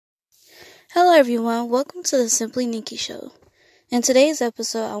Hello everyone, welcome to the Simply Nikki Show. In today's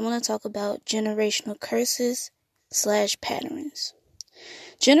episode, I want to talk about generational curses / patterns.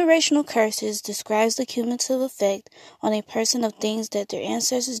 Generational curses describes the cumulative effect on a person of things that their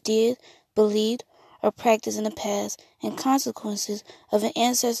ancestors did, believed, or practiced in the past, and consequences of an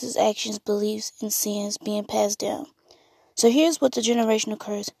ancestor's actions, beliefs, and sins being passed down. So here's what the generational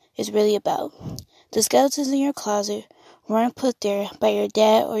curse is really about. The skeletons in your closet weren't put there by your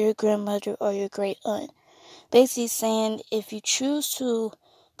dad or your grandmother or your great aunt. Basically saying if you choose to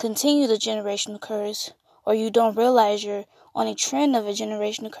continue the generational curse or you don't realize you're on a trend of a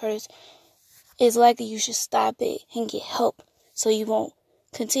generational curse, it's likely you should stop it and get help so you won't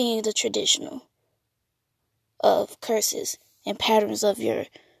continue the traditional of curses and patterns of your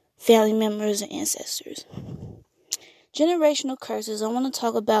family members and ancestors. Generational curses, I want to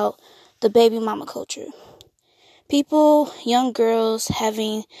talk about the baby mama culture. People, young girls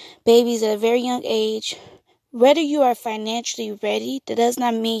having babies at a very young age. Whether you are financially ready, that does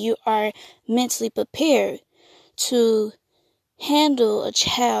not mean you are mentally prepared to handle a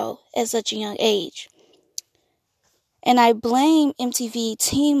child at such a young age. And I blame MTV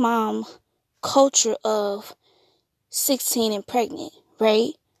Teen Mom culture of 16 and pregnant,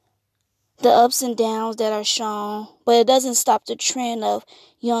 right? The ups and downs that are shown, but it doesn't stop the trend of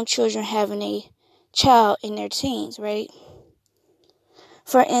young children having a child in their teens, right?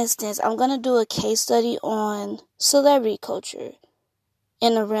 For instance, I'm going to do a case study on celebrity culture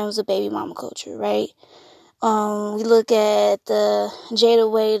in the realms of baby mama culture, right? We look at the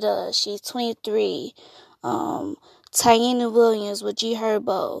Jada Wade, she's 23. Taina Williams with G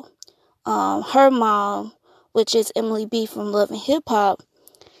Herbo. Her mom, which is Emily B from Love and Hip Hop,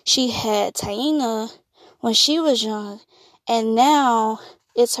 she had Taina when she was young, and now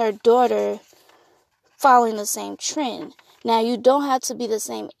it's her daughter following the same trend. Now, you don't have to be the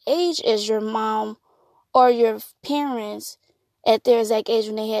same age as your mom or your parents at their exact age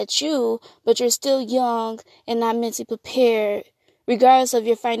when they had you, but you're still young and not mentally prepared, regardless of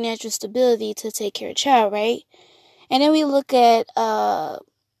your financial stability, to take care of a child, right? And then we look at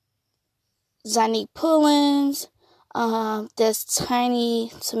Zanique Pullins, that's Tiny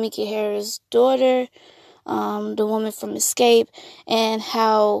Tamika Harris' daughter, the woman from Escape, and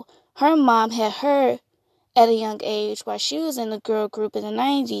how her mom had her at a young age while she was in the girl group in the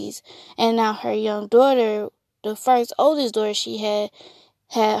 90s, and now her young daughter, the first oldest daughter she had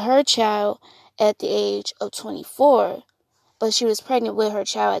her child at the age of 24, but she was pregnant with her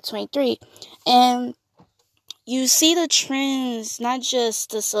child at 23. And you see the trends, not just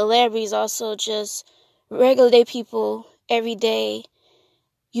the celebrities, also just regular day people every day.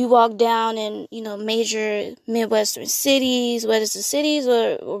 You walk down in, major Midwestern cities, whether it's the cities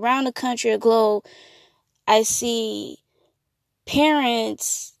or around the country or globe, I see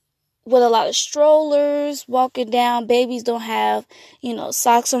parents with a lot of strollers walking down. Babies don't have,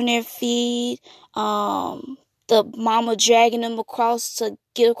 socks on their feet. The mama dragging them across to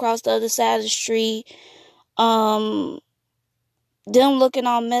get across the other side of the street. Them looking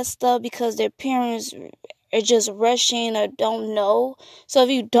all messed up because their parents are just rushing or don't know. So if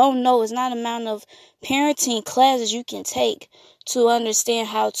you don't know, it's not an amount of parenting classes you can take to understand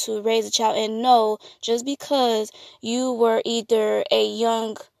how to raise a child. And know, just because you were either a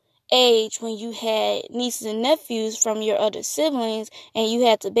young age when you had nieces and nephews from your other siblings and you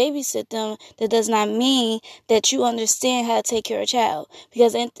had to babysit them, that does not mean that you understand how to take care of a child.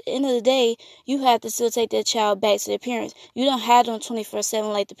 Because at the end of the day, you have to still take that child back to their parents. You don't have them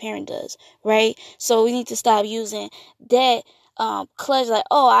 24/7 like the parent does, right? So we need to stop using that clutch like,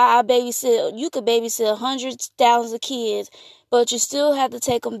 oh, I babysit. You could babysit hundreds, thousands of kids, but you still have to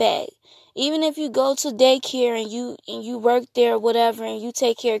take them back. Even if you go to daycare and you work there or whatever and you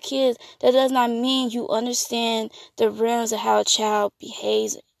take care of kids, that does not mean you understand the realms of how a child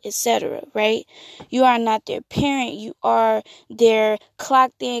behaves, etc., right? You are not their parent. You are their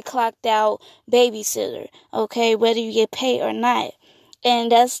clocked in, clocked out babysitter, okay, whether you get paid or not. And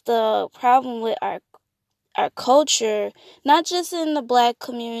that's the problem with our culture, not just in the black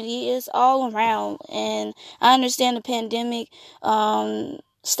community, it's all around. And I understand the pandemic,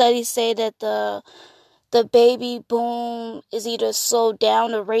 studies say that the baby boom is either slowed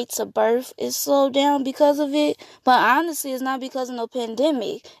down, the rates of birth is slowed down because of it. But honestly, it's not because of no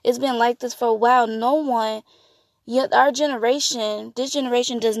pandemic. It's been like this for a while. Our generation, this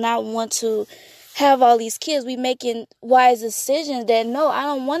generation does not want to have all these kids. We making wise decisions that, no, I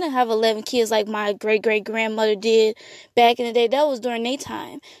don't want to have 11 kids like my great-great-grandmother did back in the day. That was during their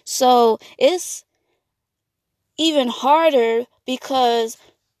time. So it's even harder because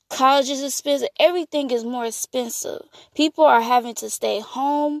college is expensive. Everything is more expensive. People are having to stay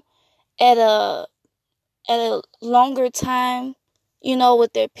home at a longer time,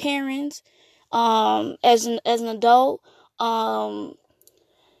 with their parents, as an adult.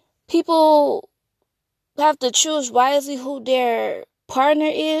 People have to choose wisely who their partner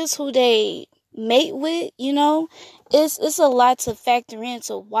is, who they mate with. It's a lot to factor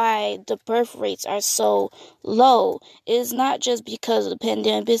into why the birth rates are so low. It's not just because of the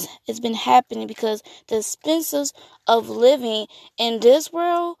pandemic. It's been happening because the expenses of living in this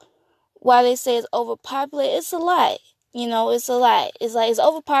world, while they say it's overpopulated, it's a lot. It's a lot. It's like it's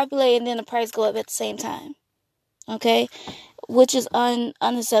overpopulated and then the price go up at the same time. Okay? Which is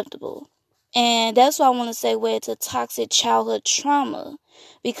unacceptable. And that's why I want to segue to toxic childhood trauma.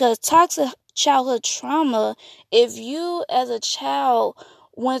 Because toxic childhood trauma, if you as a child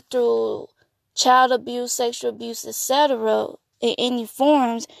went through child abuse, sexual abuse, etc., in any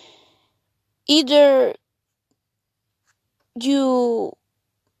forms, either you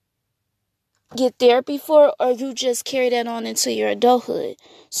get therapy for it or you just carry that on into your adulthood.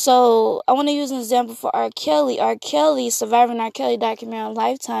 So I want to use an example for R. Kelly. R. Kelly, Surviving R. Kelly documentary on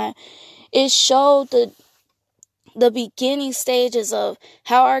Lifetime. It showed the beginning stages of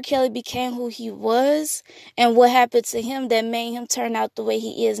how R. Kelly became who he was and what happened to him that made him turn out the way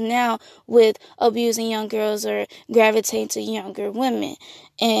he is now with abusing young girls or gravitating to younger women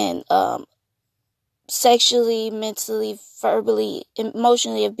and sexually, mentally, verbally,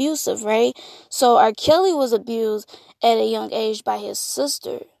 emotionally abusive, right? So R. Kelly was abused at a young age by his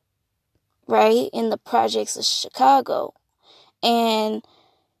sister, right, in the projects of Chicago. And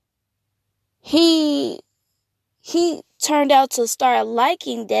he turned out to start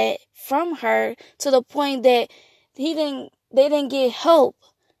liking that from her to the point that they didn't get help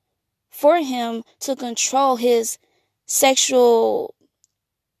for him to control his sexual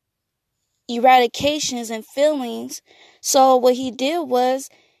eradications and feelings. So what he did was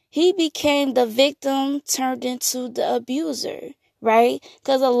he became the victim turned into the abuser, right?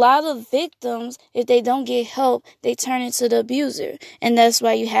 Because a lot of victims, if they don't get help, they turn into the abuser. And that's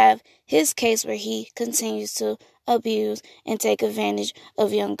why you have his case where he continues to abuse and take advantage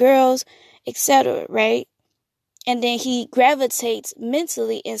of young girls, etc., right? And then he gravitates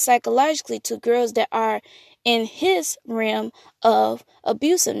mentally and psychologically to girls that are in his realm of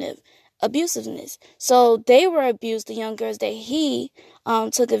abusiveness. So they were abused, the young girls that he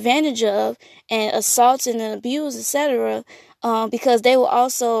took advantage of and assaulted and abused, etc., because they were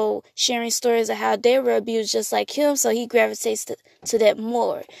also sharing stories of how they were abused just like him. So he gravitates to that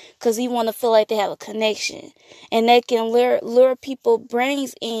more because he want to feel like they have a connection. And that can lure people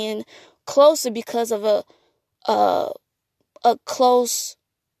brains in closer because of a close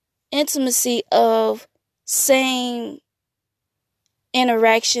intimacy of same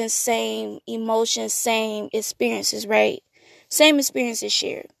interactions, same emotions, same experiences, right? Same experiences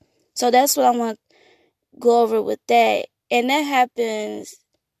shared. So that's what I want to go over with that. And that happens,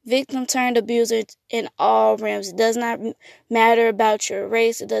 victim turned abuser, in all realms. It does not matter about your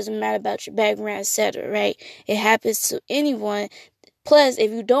race. It doesn't matter about your background, etc., right? It happens to anyone. Plus,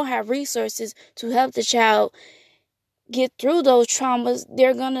 if you don't have resources to help the child get through those traumas,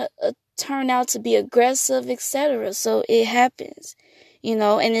 they're going to turn out to be aggressive, etc. So it happens,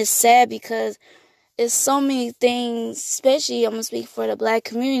 and it's sad because it's so many things, especially I'm going to speak for the Black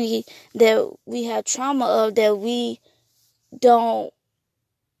community, that we have trauma of that we'd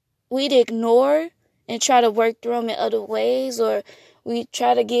ignore and try to work through them in other ways, or we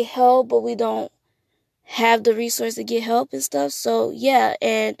try to get help, but we don't have the resource to get help and stuff. So yeah,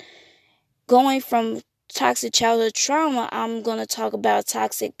 and going from toxic childhood trauma, I'm going to talk about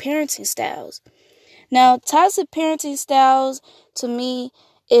toxic parenting styles. Now, toxic parenting styles, to me,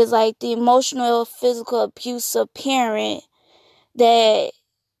 is like the emotional, physical abuse of parent that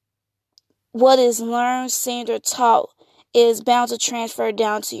what is learned, seen, or taught is bound to transfer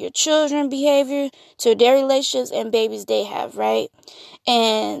down to your children behavior, to their relationships and babies they have, right?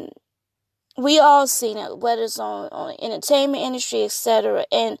 And we all seen it, whether it's on the entertainment industry, etc.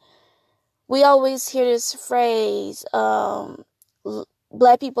 And we always hear this phrase,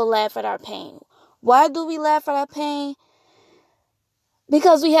 Black people laugh at our pain. Why do we laugh at our pain?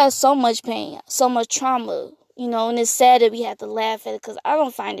 Because we have so much pain, so much trauma, and it's sad that we have to laugh at it because I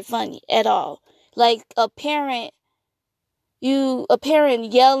don't find it funny at all. Like a parent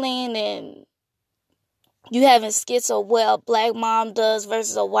yelling and you having skits of what a Black mom does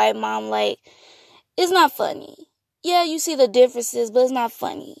versus a white mom, like, it's not funny. Yeah, you see the differences, but it's not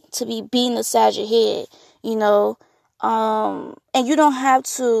funny to be beating aside your head, and you don't have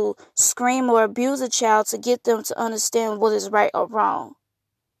to scream or abuse a child to get them to understand what is right or wrong,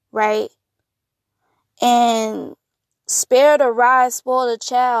 right? And spare the rod, spoil the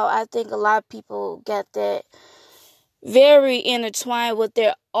child. I think a lot of people get that very intertwined with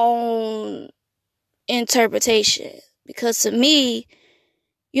their own interpretation. Because to me,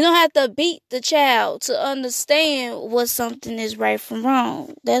 you don't have to beat the child to understand what something is right from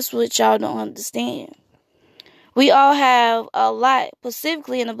wrong. That's what y'all don't understand. We all have a lot,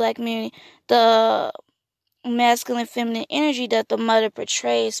 specifically in the black community, the masculine feminine energy that the mother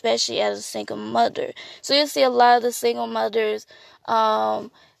portrays, especially as a single mother. So you see a lot of the single mothers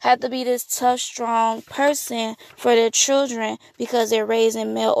have to be this tough, strong person for their children because they're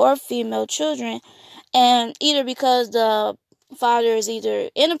raising male or female children, and either because the father is either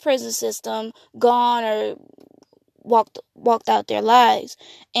in the prison system, gone, or walked out their lives.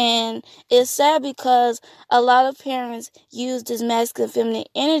 And it's sad because a lot of parents use this masculine feminine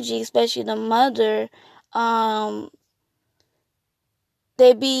energy, especially the mother.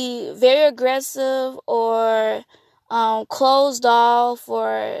 They be very aggressive or closed off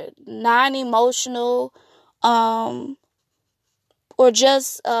or non-emotional, or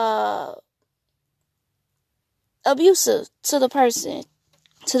just abusive to the person,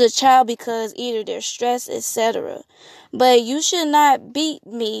 to the child, because either they're stressed, etc. But you should not beat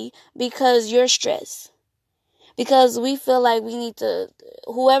me because you're stressed. Because we feel like we need to,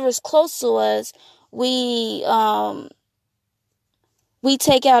 whoever's close to us, we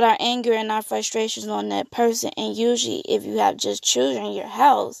take out our anger and our frustrations on that person. And usually if you have just children in your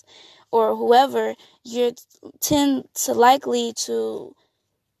house or whoever, you tend to likely to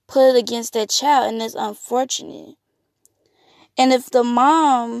put it against that child, and it's unfortunate. And if the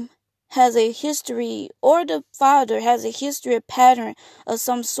mom has a history, or the father has a history, a pattern of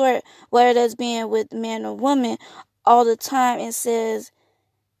some sort, whether that's being with man or woman all the time, and says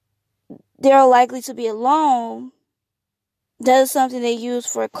they're likely to be alone, that is something they use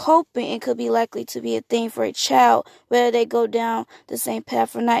for coping, and could be likely to be a thing for a child, whether they go down the same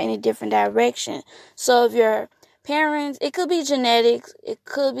path or not, in a different direction. So if your parents, it could be genetics, it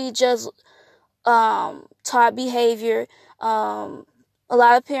could be just taught behavior. A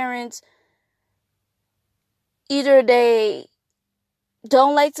lot of parents, either they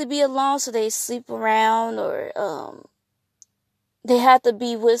don't like to be alone, so they sleep around, or they have to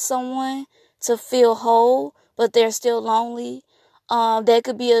be with someone to feel whole, but they're still lonely. That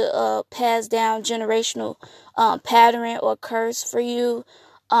could be a passed down generational pattern or curse for you.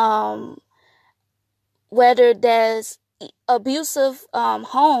 Whether there's abusive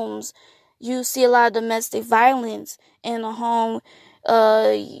homes, you see a lot of domestic violence in a home.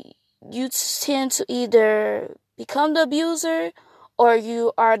 You tend to either become the abuser, or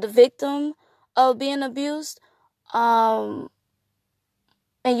you are the victim of being abused.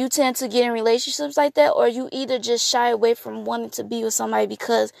 And you tend to get in relationships like that, or you either just shy away from wanting to be with somebody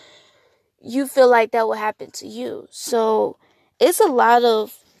because you feel like that will happen to you. So it's a lot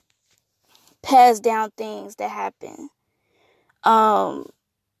of passed down things that happen.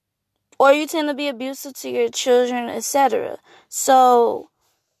 Or you tend to be abusive to your children, etc. So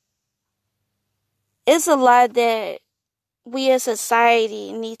it's a lot that we as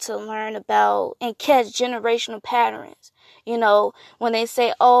society need to learn about and catch generational patterns. You know, when they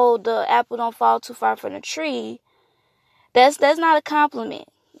say, "Oh, the apple don't fall too far from the tree," that's not a compliment,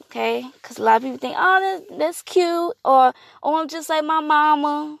 okay? Because a lot of people think, "Oh, that's cute," or "Oh, I'm just like my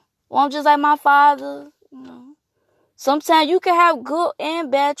mama," or "I'm just like my father." You know, sometimes you can have good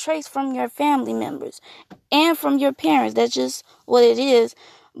and bad traits from your family members and from your parents. That's just what it is.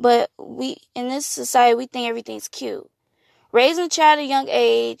 But we, in this society, we think everything's cute. Raising a child at a young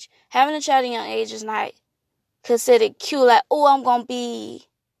age, having a child at a young age is not considered cute. Like, "Oh, I'm gonna be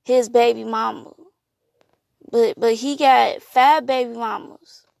his baby mama." But he got 5 baby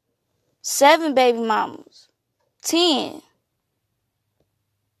mamas, 7 baby mamas, 10.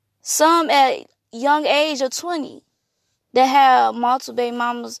 Some at young age of 20 that have multiple baby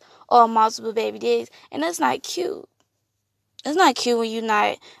mamas or multiple baby daddies. And that's not cute. It's not cute when you're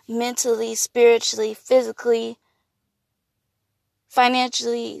not mentally, spiritually, physically,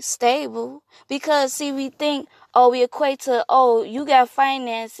 financially stable. Because, see, we think, we equate to, you got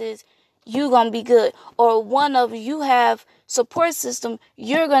finances, you gonna be good. Or one of you have support system,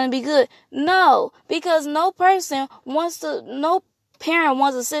 you're gonna be good. No, because no parent wants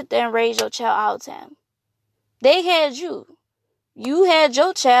to sit there and raise your child all the time. They had you. You had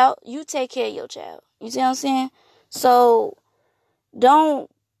your child, you take care of your child. You see what I'm saying? So don't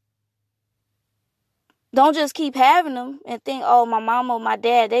just keep having them and think, "Oh, my mom or my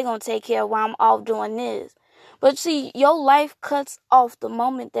dad, they gonna take care of while I'm off doing this." But see, your life cuts off the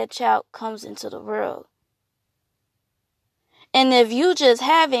moment that child comes into the world. And if you just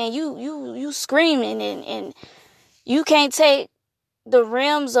having, you screaming and You can't take the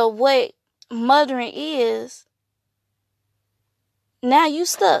realms of what mothering is. Now you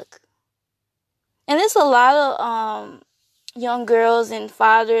stuck. And it's a lot of young girls and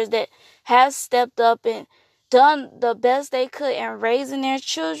fathers that have stepped up and done the best they could in raising their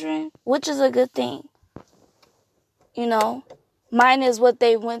children, which is a good thing. You know, minus what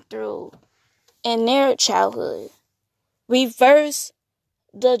they went through in their childhood. Reverse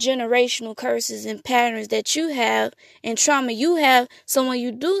the generational curses and patterns that you have and trauma you have, so when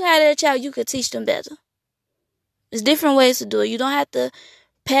you do have that child, you could teach them better. There's different ways to do it. You don't have to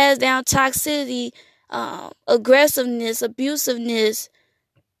pass down toxicity, aggressiveness, abusiveness,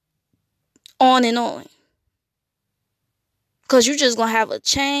 on and on. Because you're just going to have a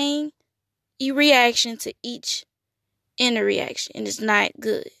chain reaction to each inner reaction, and it's not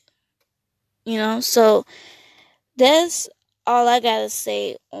good. You know, so that's all I got to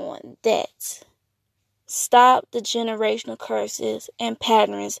say on that. Stop the generational curses and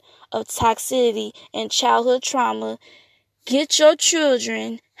patterns of toxicity and childhood trauma. Get your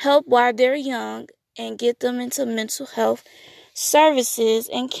children help while they're young and get them into mental health services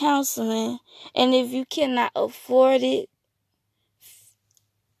and counseling. And if you cannot afford it,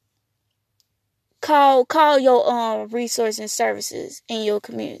 call your resource and services in your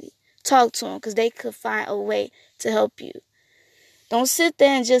community. Talk to them, because they could find a way to help you. Don't sit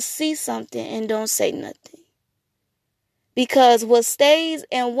there and just see something and don't say nothing. Because what stays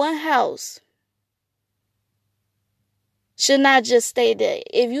in one house should not just stay there.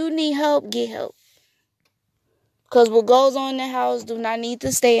 If you need help, get help. Because what goes on in the house do not need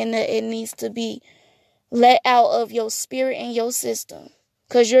to stay in there. It needs to be let out of your spirit and your system.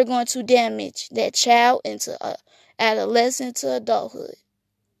 Because you're going to damage that child into adolescent to adulthood.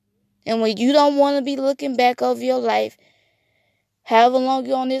 And when you don't want to be looking back over your life, however long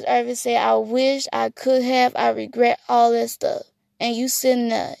you're on this earth, and say, I wish I could have, I regret all that stuff. And you sitting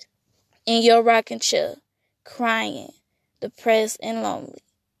there in your rocking chair, crying, depressed and lonely.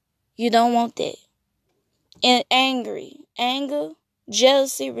 You don't want that. And anger,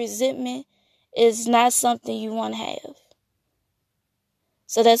 jealousy, resentment is not something you want to have.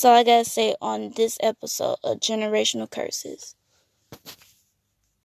 So that's all I got to say on this episode of Generational Curses.